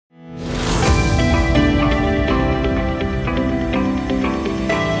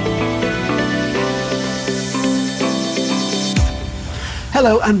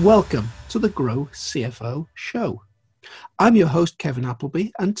Hello and welcome to the Grow CFO show. I'm your host, Kevin Appleby,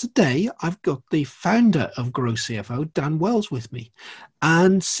 and today I've got the founder of Grow CFO, Dan Wells, with me.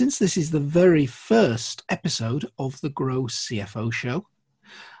 And since this is the very first episode of the Grow CFO show,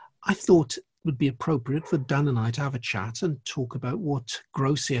 I thought it would be appropriate for Dan and I to have a chat and talk about what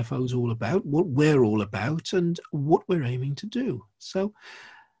Grow CFO is all about, what we're all about, and what we're aiming to do. So,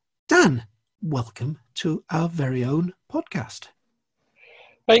 Dan, welcome to our very own podcast.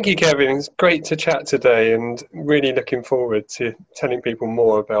 Thank you, Kevin. It's great to chat today and really looking forward to telling people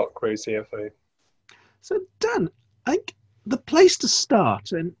more about Grow CFO. So, Dan, I think the place to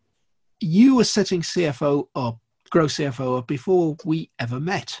start, and you were setting CFO up, Grow CFO up before we ever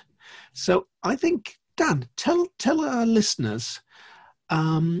met. So I think, Dan, tell our listeners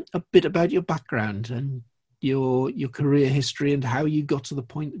a bit about your background and your career history and how you got to the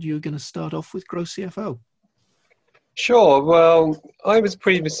point that you were going to start off with Grow CFO. Sure. Well, I was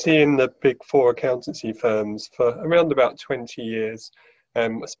previously in the big four accountancy firms for around about 20 years. I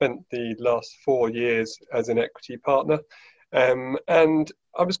spent the last 4 years as an equity partner. And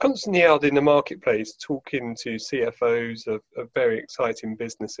I was constantly out in the marketplace talking to CFOs of very exciting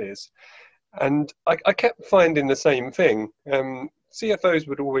businesses. And I kept finding the same thing. CFOs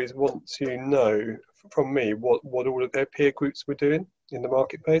would always want to know from me what all of their peer groups were doing in the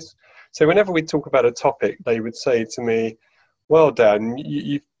marketplace. So whenever we talk about a topic, they would say to me, well, Dan,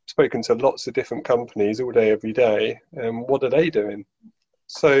 you've spoken to lots of different companies all day, every day. What are they doing?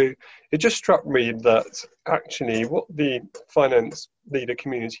 So it just struck me that actually what the finance leader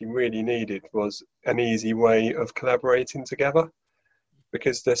community really needed was an easy way of collaborating together,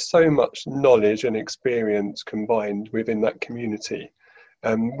 because there's so much knowledge and experience combined within that community,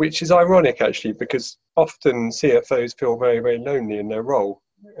 which is ironic actually, because often CFOs feel very, very lonely in their role.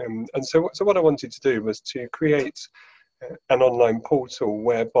 And so what I wanted to do was to create an online portal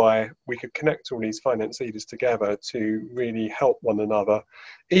whereby we could connect all these finance leaders together to really help one another,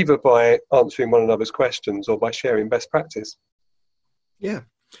 either by answering one another's questions or by sharing best practice. Yeah,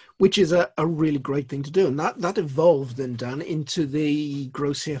 which is a really great thing to do. And that evolved then, Dan, into the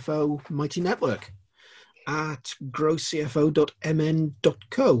Grow CFO Mighty Network at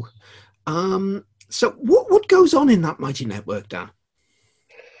growcfo.mn.co. So what goes on in that Mighty Network, Dan?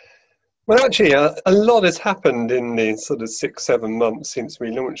 Well, actually, a lot has happened in the sort of 6-7 months since we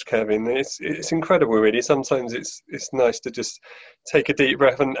launched, Kevin. It's incredible, really. Sometimes it's nice to just take a deep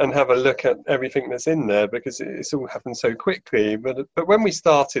breath and have a look at everything that's in there, because it's all happened so quickly. But when we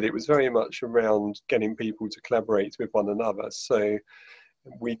started, it was very much around getting people to collaborate with one another. So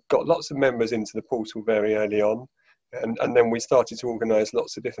we got lots of members into the portal very early on, and then we started to organise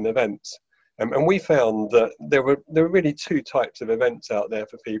lots of different events. And we found that there were really two types of events out there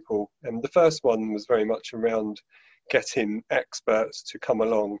for people. And the first one was very much around getting experts to come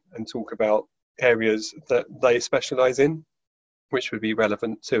along and talk about areas that they specialise in, which would be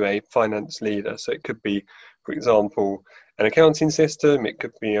relevant to a finance leader. So it could be, for example, an accounting system, it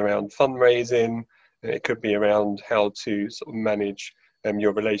could be around fundraising, it could be around how to sort of manage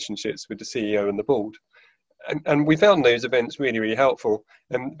your relationships with the CEO and the board. And we found those events really, really helpful.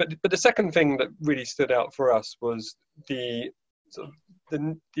 But the second thing that really stood out for us was the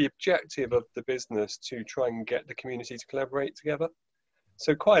objective of the business to try and get the community to collaborate together.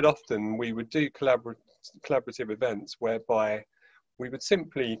 So quite often we would do collaborative events whereby we would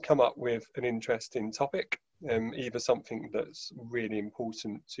simply come up with an interesting topic, either something that's really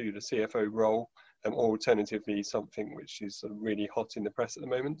important to the CFO role, or alternatively something which is sort of really hot in the press at the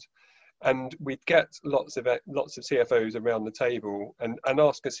moment. And we'd get lots of CFOs around the table and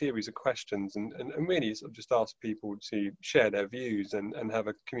ask a series of questions and really sort of just ask people to share their views and have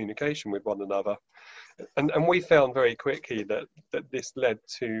a communication with one another. And we found very quickly that this led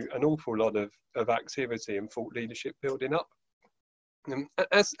to an awful lot of activity and thought leadership building up. And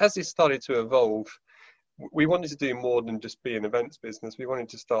as this started to evolve, we wanted to do more than just be an events business. We wanted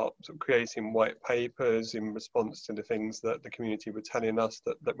to start sort of creating white papers in response to the things that the community were telling us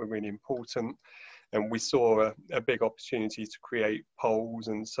that were really important. And we saw a big opportunity to create polls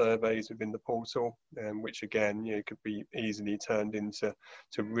and surveys within the portal, which again, could be easily turned into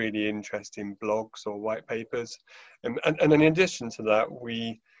really interesting blogs or white papers. And in addition to that,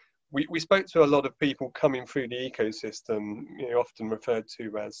 we spoke to a lot of people coming through the ecosystem, often referred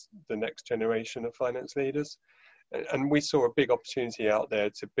to as the next generation of finance leaders. And we saw a big opportunity out there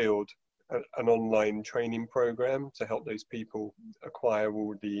to build an online training program to help those people acquire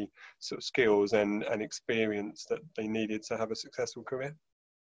all the sort of skills and experience that they needed to have a successful career.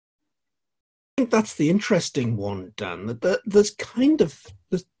 I think that's the interesting one, Dan, that there's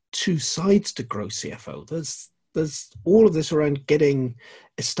two sides to Grow CFO. There's there's all of this around getting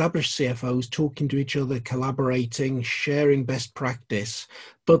established CFOs talking to each other, collaborating, sharing best practice.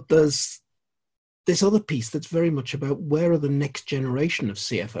 But there's this other piece that's very much about where are the next generation of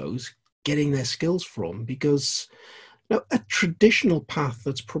CFOs getting their skills from? Because a traditional path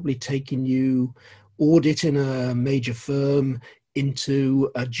that's probably taken you audit in a major firm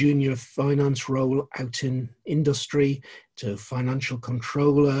into a junior finance role out in industry, to financial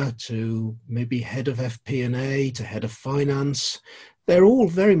controller, to maybe head of FP&A, to head of finance. They're all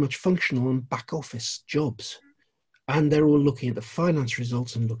very much functional and back office jobs. And they're all looking at the finance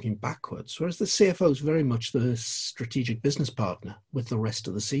results and looking backwards. Whereas the CFO is very much the strategic business partner with the rest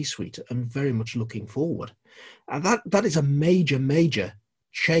of the C-suite and very much looking forward. And that is a major, major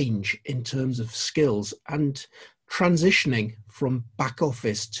change in terms of skills, and transitioning from back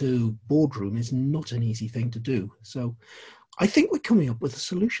office to boardroom is not an easy thing to do. So I think we're coming up with a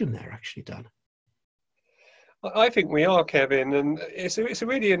solution there, actually, Dan. I think we are, Kevin, and it's a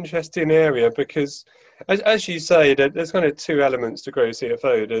really interesting area because, as you say, there's kind of two elements to Grow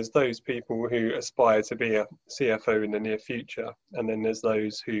CFO. There's those people who aspire to be a CFO in the near future, and then there's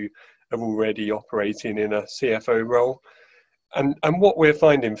those who are already operating in a CFO role. And what we're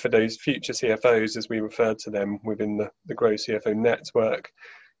finding for those future CFOs, as we refer to them within the Grow CFO network,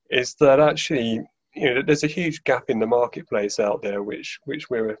 is that actually, there's a huge gap in the marketplace out there, which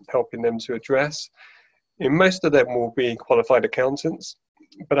we're helping them to address. Most of them will be qualified accountants,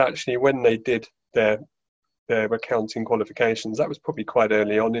 but actually when they did their accounting qualifications, that was probably quite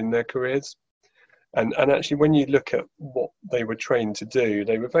early on in their careers. And actually when you look at what they were trained to do,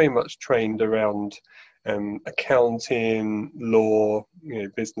 they were very much trained around accounting, law,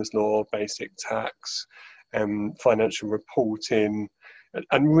 business law, basic tax, financial reporting,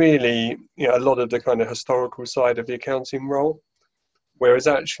 and really a lot of the kind of historical side of the accounting role. Whereas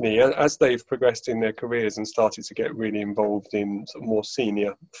actually, as they've progressed in their careers and started to get really involved in sort of more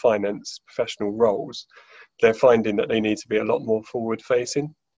senior finance professional roles, they're finding that they need to be a lot more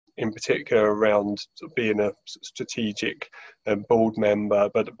forward-facing, in particular around sort of being a strategic board member,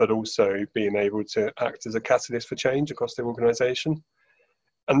 but also being able to act as a catalyst for change across their organisation.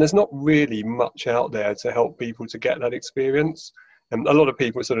 And there's not really much out there to help people to get that experience. And a lot of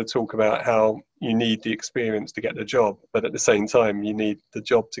people sort of talk about how you need the experience to get the job, but at the same time, you need the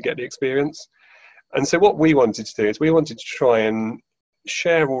job to get the experience. And so what we wanted to do is we wanted to try and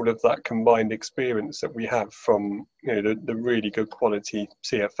share all of that combined experience that we have from the really good quality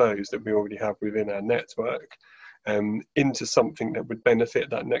CFOs that we already have within our network into something that would benefit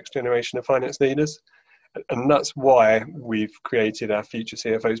that next generation of finance leaders. And that's why we've created our Future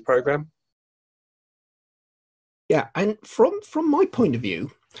CFOs program. Yeah, and from my point of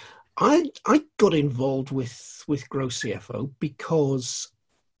view, I got involved with Grow CFO because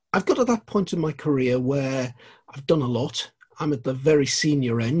I've got to that point in my career where I've done a lot. I'm at the very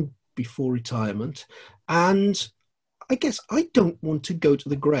senior end before retirement, and I guess I don't want to go to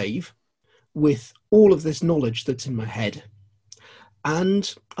the grave with all of this knowledge that's in my head.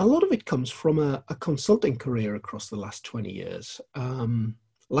 And a lot of it comes from a consulting career across the last 20 years.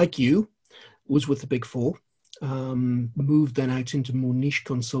 Like you, was with the Big Four. Moved then out into more niche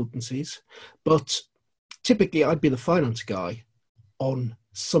consultancies, but typically I'd be the finance guy on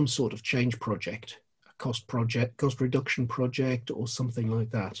some sort of change project, a cost reduction project or something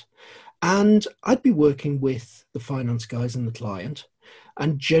like that. And I'd be working with the finance guys and the client,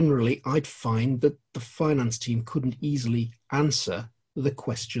 and generally I'd find that the finance team couldn't easily answer the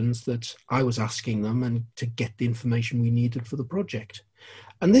questions that I was asking them and to get the information we needed for the project.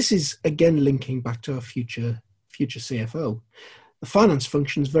 And this is again linking back to our future CFO. The finance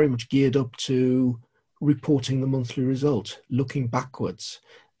function is very much geared up to reporting the monthly result, looking backwards,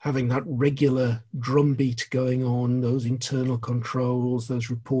 having that regular drumbeat going on, those internal controls, those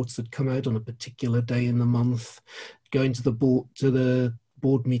reports that come out on a particular day in the month, going to the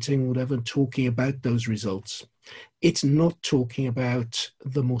board meeting, whatever, talking about those results. It's not talking about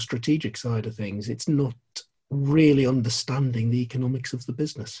the more strategic side of things. It's not really understanding the economics of the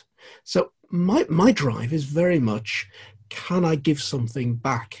business. So my drive is very much, can I give something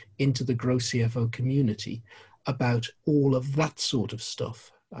back into the Grow CFO community about all of that sort of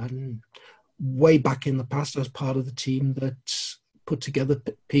stuff? And way back in the past, I was part of the team that put together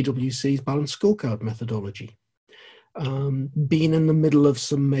PwC's balanced scorecard methodology. Being in the middle of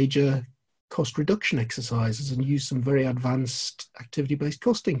some major cost reduction exercises and used some very advanced activity-based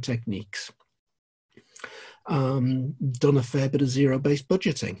costing techniques. Done a fair bit of zero-based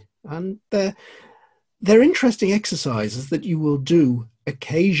budgeting. And they're interesting exercises that you will do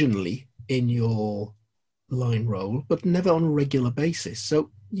occasionally in your line role, but never on a regular basis.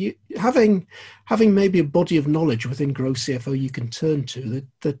 So you having maybe a body of knowledge within Grow CFO you can turn to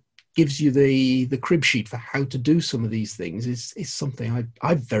that gives you the crib sheet for how to do some of these things is something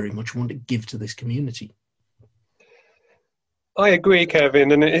I very much want to give to this community. I agree,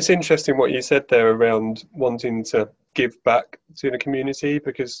 Kevin, and it's interesting what you said there around wanting to give back to the community,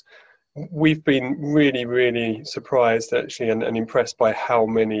 because we've been really, really surprised actually and impressed by how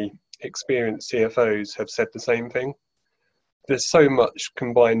many experienced CFOs have said the same thing. There's so much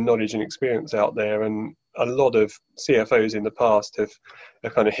combined knowledge and experience out there, and a lot of CFOs in the past have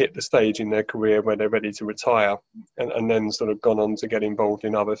kind of hit the stage in their career where they're ready to retire and then sort of gone on to get involved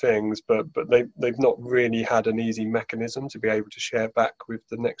in other things, but they've not really had an easy mechanism to be able to share back with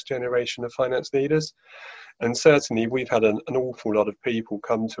the next generation of finance leaders. And certainly we've had an awful lot of people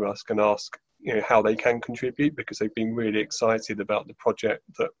come to us and ask, how they can contribute, because they've been really excited about the project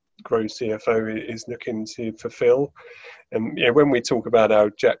that Grow CFO is looking to fulfill. And when we talk about our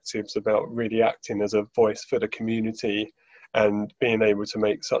objectives about really acting as a voice for the community and being able to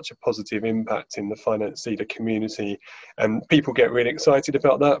make such a positive impact in the finance leader community, and people get really excited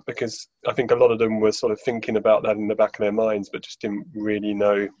about that, because I think a lot of them were sort of thinking about that in the back of their minds, but just didn't really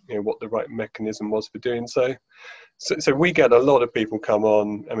know, what the right mechanism was for doing so. So we get a lot of people come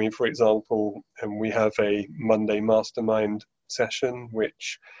on. I mean, for example, we have a Monday mastermind session,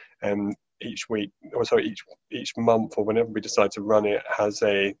 which each month, or whenever we decide to run it, has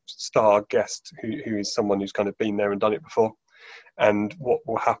a star guest who is someone who's kind of been there and done it before. And what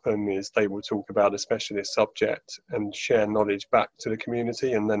will happen is they will talk about a specialist subject and share knowledge back to the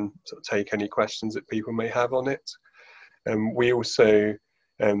community, and then sort of take any questions that people may have on it. We also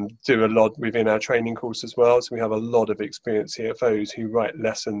do a lot within our training course as well. So we have a lot of experienced CFOs who write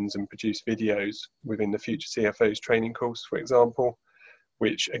lessons and produce videos within the Future CFOs training course, for example,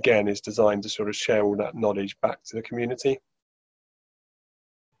 which again is designed to sort of share all that knowledge back to the community.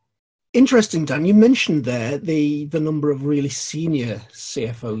 Interesting, Dan. You mentioned there the number of really senior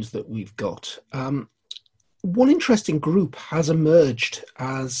CFOs that we've got. One interesting group has emerged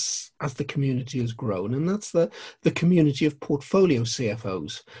as the community has grown, and that's the community of portfolio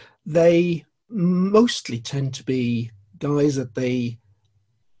CFOs. They mostly tend to be guys at the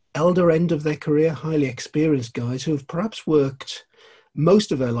elder end of their career, highly experienced guys who have perhaps worked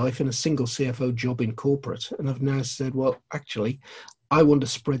most of their life in a single CFO job in corporate, and have now said, well, actually, I want to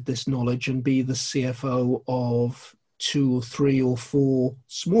spread this knowledge and be the CFO of 2 or 3 or 4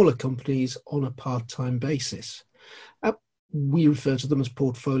 smaller companies on a part-time basis. We refer to them as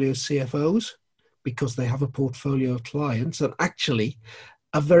portfolio CFOs because they have a portfolio of clients, and actually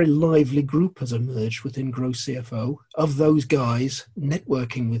a very lively group has emerged within Grow CFO of those guys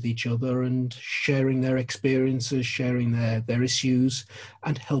networking with each other and sharing their experiences, sharing their issues,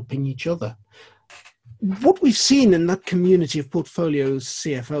 and helping each other. What we've seen in that community of portfolio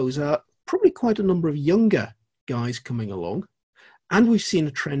CFOs are probably quite a number of younger guys coming along, and we've seen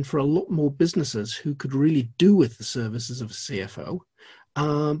a trend for a lot more businesses who could really do with the services of a CFO,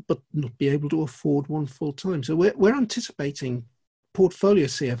 but not be able to afford one full time. So we're anticipating portfolio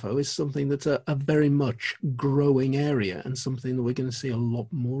CFO is something that's a very much growing area, and something that we're going to see a lot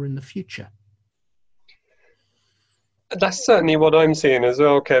more in the future. That's certainly what I'm seeing as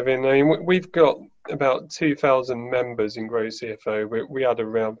well, Kevin. I mean, we've got about 2,000 members in Grow CFO. We add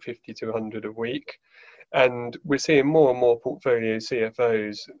around 50 to 100 a week. And we're seeing more and more portfolio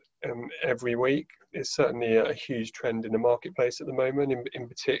CFOs every week. It's certainly a huge trend in the marketplace at the moment, in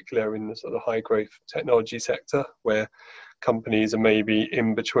particular in the sort of high growth technology sector, where companies are maybe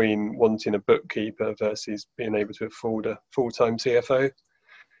in between wanting a bookkeeper versus being able to afford a full-time CFO.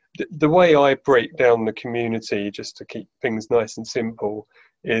 The way I break down the community, just to keep things nice and simple,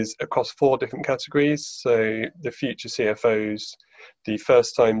 is across 4 different categories. So the future CFOs, the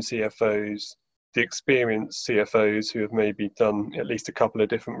first-time CFOs, the experienced CFOs who have maybe done at least a couple of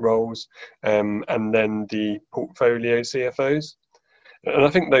different roles, and then the portfolio CFOs. And I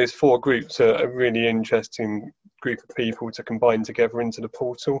think those 4 groups are a really interesting group of people to combine together into the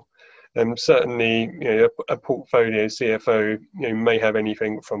portal. Certainly, a portfolio CFO may have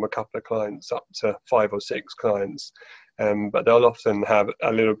anything from a couple of clients up to 5 or 6 clients, but they'll often have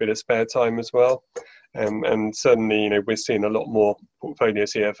a little bit of spare time as well. And certainly, we're seeing a lot more portfolio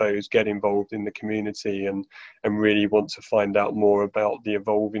CFOs get involved in the community and really want to find out more about the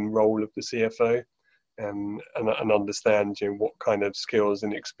evolving role of the CFO, and understand what kind of skills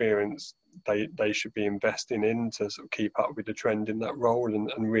and experience they should be investing in to sort of keep up with the trend in that role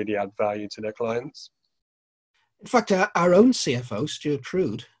and really add value to their clients. In fact, our own CFO, Stuart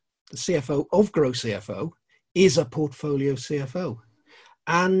Trude, the CFO of Grow CFO, is a portfolio CFO.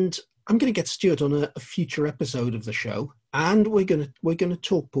 And I'm going to get Stuart on a future episode of the show And we're gonna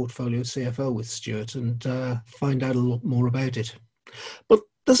talk portfolio CFO with Stuart and find out a lot more about it. But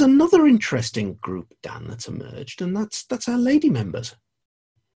there's another interesting group, Dan, that's emerged, and that's our lady members.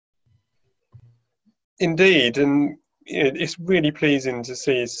 Indeed, and it's really pleasing to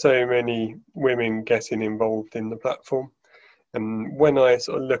see so many women getting involved in the platform. And when I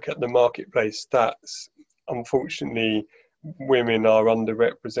sort of look at the marketplace stats, unfortunately, women are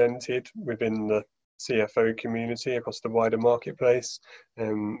underrepresented within the CFO community across the wider marketplace.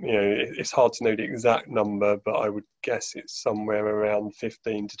 It's hard to know the exact number, but I would guess it's somewhere around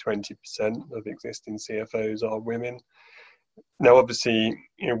 15 to 20% of existing CFOs are women. Now, obviously,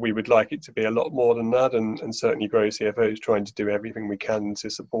 we would like it to be a lot more than that, and certainly Grow CFO is trying to do everything we can to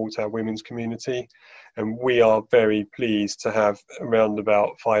support our women's community. And we are very pleased to have around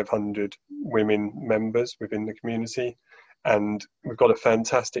about 500 women members within the community. And we've got a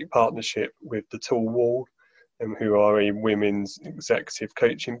fantastic partnership with the Tall Wall, who are a women's executive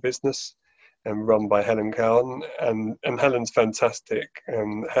coaching business run by Helen Cowan. And Helen's fantastic.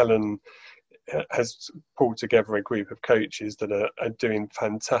 Helen has pulled together a group of coaches that are doing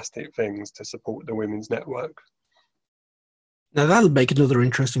fantastic things to support the women's network. Now that'll make another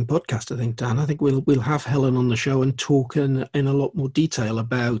interesting podcast, I think, Dan. I think we'll have Helen on the show and talk in a lot more detail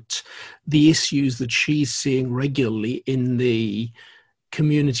about the issues that she's seeing regularly in the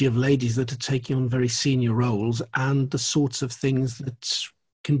community of ladies that are taking on very senior roles and the sorts of things that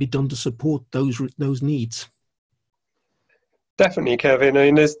can be done to support those needs. Definitely, Kevin. I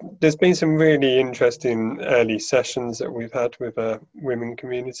mean, there's been some really interesting early sessions that we've had with a women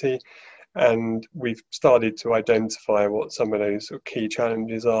community, and we've started to identify what some of those sort of key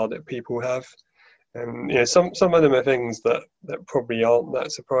challenges are that people have. And some of them are things that probably aren't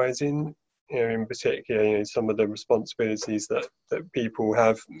that surprising. In particular, some of the responsibilities that people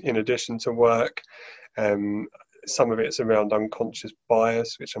have in addition to work. Some of it's around unconscious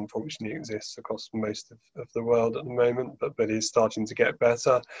bias, which unfortunately exists across most of the world at the moment, but is starting to get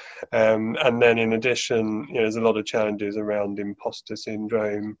better. And then in addition, there's a lot of challenges around imposter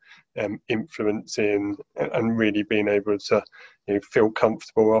syndrome, influencing, and really being able to feel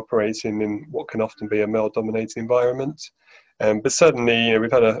comfortable operating in what can often be a male-dominated environment. But certainly,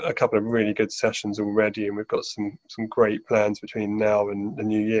 we've had a couple of really good sessions already, and we've got some great plans between now and the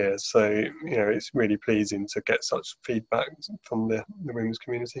new year. So, it's really pleasing to get such feedback from the women's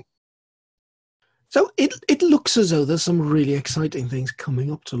community. So it looks as though there's some really exciting things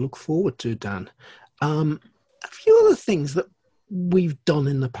coming up to look forward to, Dan. A few other things that we've done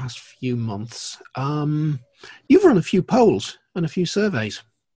in the past few months. You've run a few polls and a few surveys.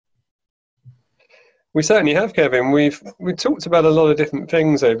 We certainly have, Kevin. We've talked about a lot of different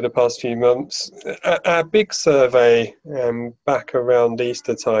things over the past few months. Our big survey back around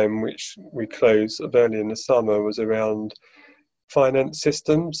Easter time, which we closed early in the summer, was around finance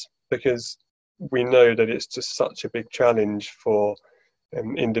systems, because we know that it's just such a big challenge for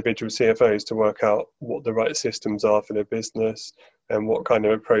individual CFOs to work out what the right systems are for their business and what kind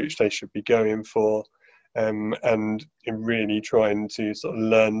of approach they should be going for. And in really trying to sort of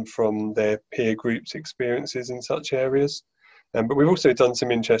learn from their peer groups' experiences in such areas. But we've also done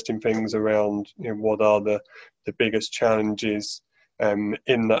some interesting things around what are the biggest challenges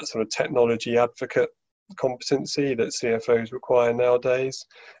in that sort of technology advocate competency that CFOs require nowadays.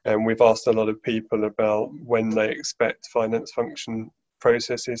 And we've asked a lot of people about when they expect finance function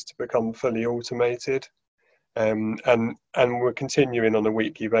processes to become fully automated. And we're continuing on a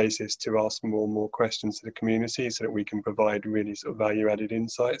weekly basis to ask more and more questions to the community so that we can provide really sort of value-added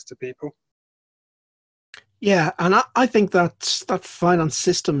insights to people. Yeah, and I think that finance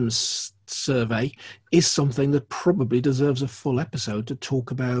systems survey is something that probably deserves a full episode to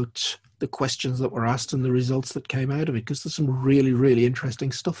talk about the questions that were asked and the results that came out of it, because there's some really, really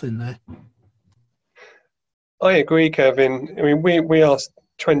interesting stuff in there. I agree, Kevin. I mean, we asked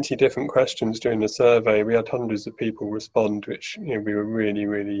 20 different questions during the survey. We had hundreds of people respond, which we were really,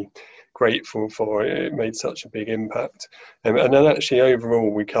 really grateful for. It made such a big impact. And then actually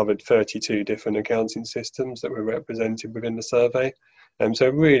overall, we covered 32 different accounting systems that were represented within the survey. So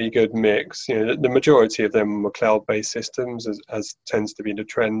a really good mix. The majority of them were cloud-based systems, as tends to be the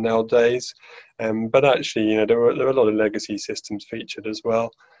trend nowadays. But actually, there were a lot of legacy systems featured as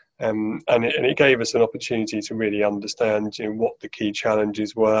well. And it gave us an opportunity to really understand what the key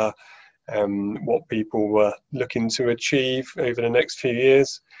challenges were, what people were looking to achieve over the next few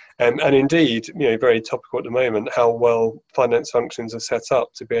years, and indeed, very topical at the moment, how well finance functions are set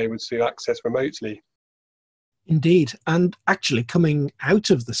up to be able to access remotely. Indeed. And actually, coming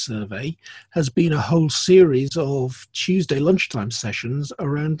out of the survey has been a whole series of Tuesday lunchtime sessions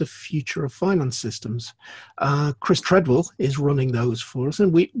around the future of finance systems. Chris Treadwell is running those for us.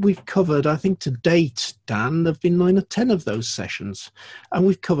 And we've covered, I think to date, Dan, there have been 9 or 10 of those sessions. And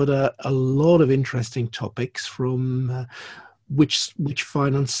we've covered a lot of interesting topics from which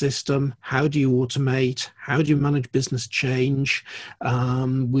finance system, how do you automate, how do you manage business change.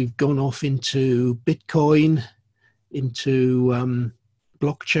 We've gone off into Bitcoin, into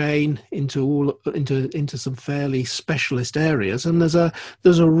blockchain, into some fairly specialist areas, and there's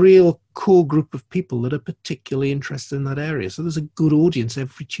a real core group of people that are particularly interested in that area. So there's a good audience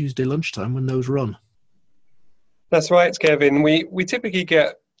every Tuesday lunchtime when those run. That's right, Kevin. We typically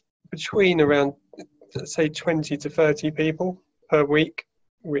get between around, say, 20 to 30 people per week,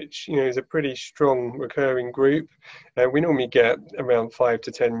 which is a pretty strong recurring group. We normally get around 5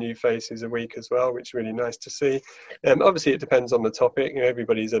 to 10 new faces a week as well, which is really nice to see. Obviously, it depends on the topic.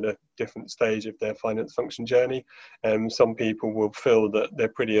 Everybody's at a different stage of their finance function journey. Some people will feel that they're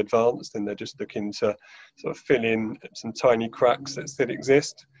pretty advanced and they're just looking to sort of fill in some tiny cracks that still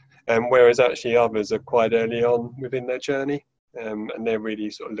exist. Whereas actually others are quite early on within their journey. And they're really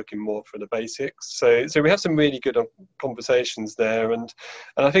sort of looking more for the basics. So we have some really good conversations there, and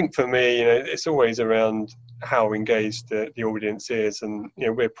I think for me, it's always around how engaged the audience is, and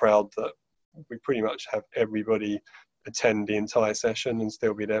we're proud that we pretty much have everybody attend the entire session and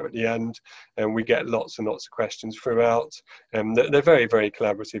still be there at the end, and we get lots and lots of questions throughout. They're very, very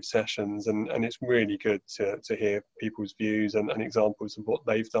collaborative sessions, and it's really good to hear people's views and examples of what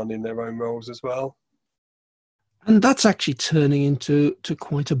they've done in their own roles as well. And that's actually turning into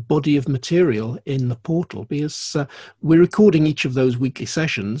quite a body of material in the portal, because we're recording each of those weekly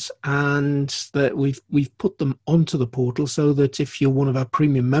sessions, and that we've put them onto the portal so that if you're one of our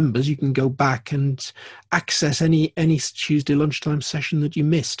premium members, you can go back and access any Tuesday lunchtime session that you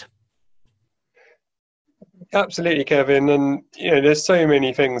missed. Absolutely, Kevin. And there's so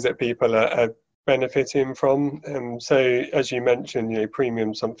many things that people are benefiting from. So as you mentioned,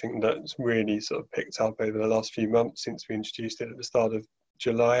 premium, something that's really sort of picked up over the last few months since we introduced it at the start of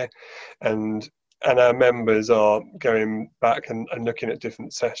July, and our members are going back and looking at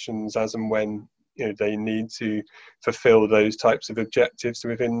different sessions as and when they need to fulfill those types of objectives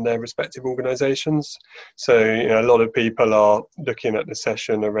within their respective organisations. So a lot of people are looking at the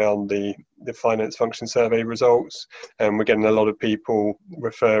session around the finance function survey results, and we're getting a lot of people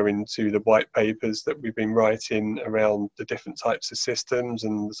referring to the white papers that we've been writing around the different types of systems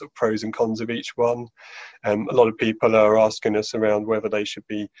and the sort of pros and cons of each one. A lot of people are asking us around whether they should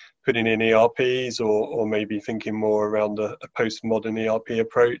be putting in ERPs or maybe thinking more around a postmodern ERP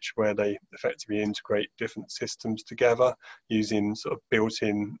approach where they effectively integrate different systems together using sort of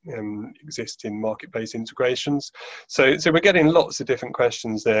built-in existing market-based integrations. So we're getting lots of different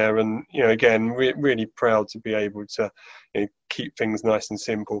questions there, and again, we're really proud to be able to keep things nice and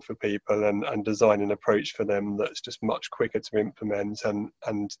simple for people and design an approach for them that's just much quicker to implement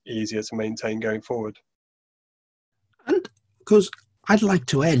and easier to maintain going forward. And because I'd like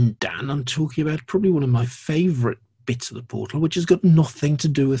to end, Dan, on talking about probably one of my favourite bits of the portal, which has got nothing to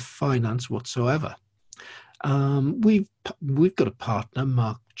do with finance whatsoever. We've got a partner,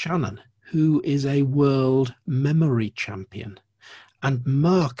 Mark Channon, who is a world memory champion. And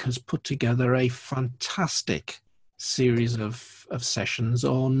Mark has put together a fantastic series of sessions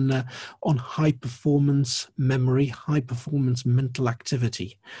on high performance memory, high performance mental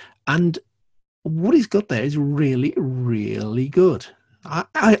activity. And what he's got there is really, really good.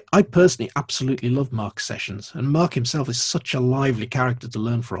 I personally absolutely love Mark's sessions, and Mark himself is such a lively character to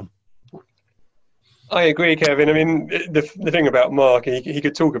learn from. I agree, Kevin. I mean, the thing about Mark, he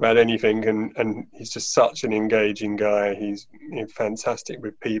could talk about anything, and he's just such an engaging guy. He's fantastic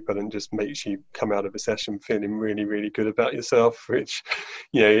with people and just makes you come out of a session feeling really, really good about yourself, which,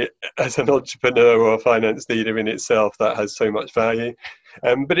 as an entrepreneur or a finance leader in itself, that has so much value.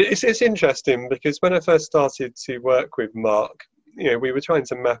 But it's interesting because when I first started to work with Mark, we were trying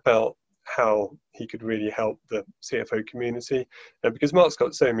to map out how he could really help the CFO community, because Mark's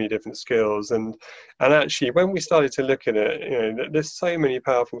got so many different skills, and actually when we started to look at it, there's so many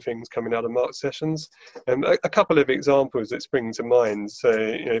powerful things coming out of Mark's sessions. A couple of examples that spring to mind.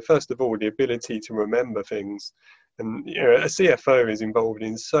 So first of all, the ability to remember things. And a CFO is involved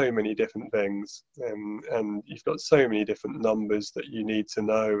in so many different things, and you've got so many different numbers that you need to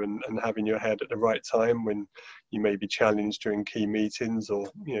know and have in your head at the right time when you may be challenged during key meetings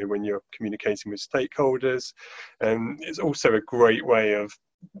or when you're communicating with stakeholders. It's also a great way of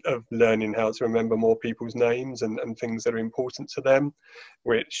learning how to remember more people's names and things that are important to them,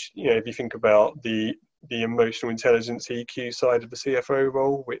 which if you think about the the emotional intelligence EQ side of the CFO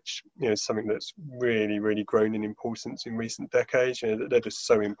role, which is something that's really, really grown in importance in recent decades. They're just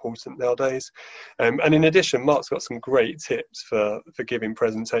so important nowadays. And in addition, Mark's got some great tips for giving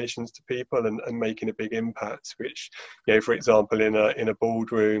presentations to people and making a big impact, which, for example, in a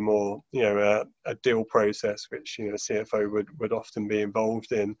boardroom or a deal process, which a CFO would often be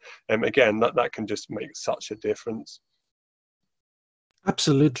involved in. Again, that can just make such a difference.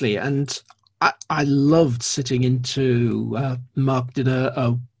 Absolutely. And I loved sitting into, Mark did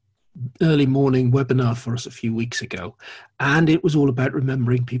a early morning webinar for us a few weeks ago, and it was all about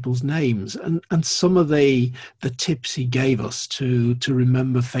remembering people's names and some of the tips he gave us to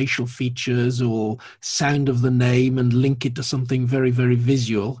remember facial features or sound of the name and link it to something very, very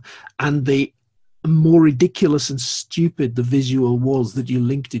visual. And the more ridiculous and stupid the visual was that you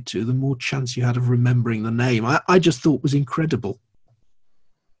linked it to, the more chance you had of remembering the name. I just thought was incredible.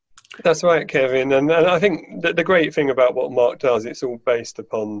 That's right, Kevin. And I think that the great thing about what Mark does, it's all based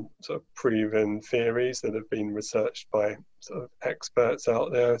upon sort of proven theories that have been researched by sort of experts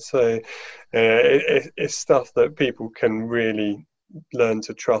out there. So it's stuff that people can really learn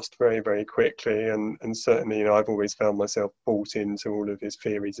to trust very, very quickly. And certainly, I've always found myself bought into all of his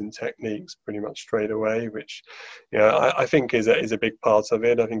theories and techniques pretty much straight away, which, I think is a big part of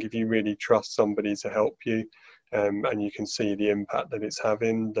it. I think if you really trust somebody to help you, and you can see the impact that it's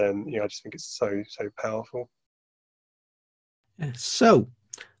having, then I just think it's so powerful. So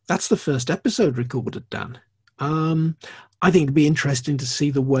that's the first episode recorded, Dan. I think it'd be interesting to see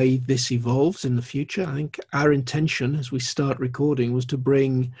the way this evolves in the future. I think our intention as we start recording was to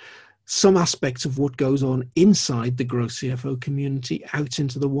bring some aspects of what goes on inside the Grow CFO community out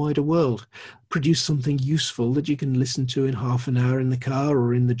into the wider world, produce something useful that you can listen to in half an hour in the car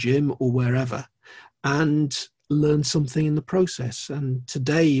or in the gym or wherever, and learn something in the process. And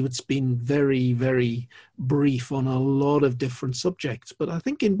today it's been very, very brief on a lot of different subjects, but I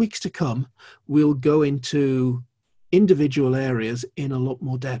think in weeks to come we'll go into individual areas in a lot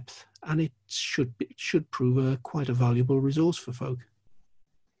more depth, and it should prove quite a valuable resource for folk.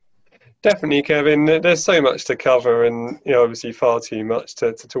 Definitely, Kevin. There's so much to cover, and obviously far too much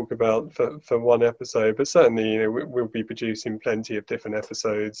to talk about for one episode. But certainly, we'll be producing plenty of different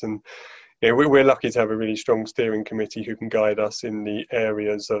episodes, and we're lucky to have a really strong steering committee who can guide us in the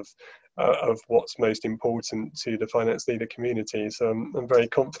areas of what's most important to the finance leader community. So I'm very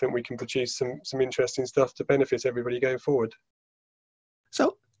confident we can produce some interesting stuff to benefit everybody going forward.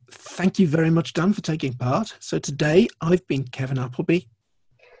 So thank you very much, Dan, for taking part. So today I've been Kevin Appleby.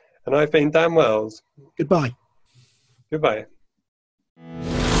 And I've been Dan Wells. Goodbye. Goodbye.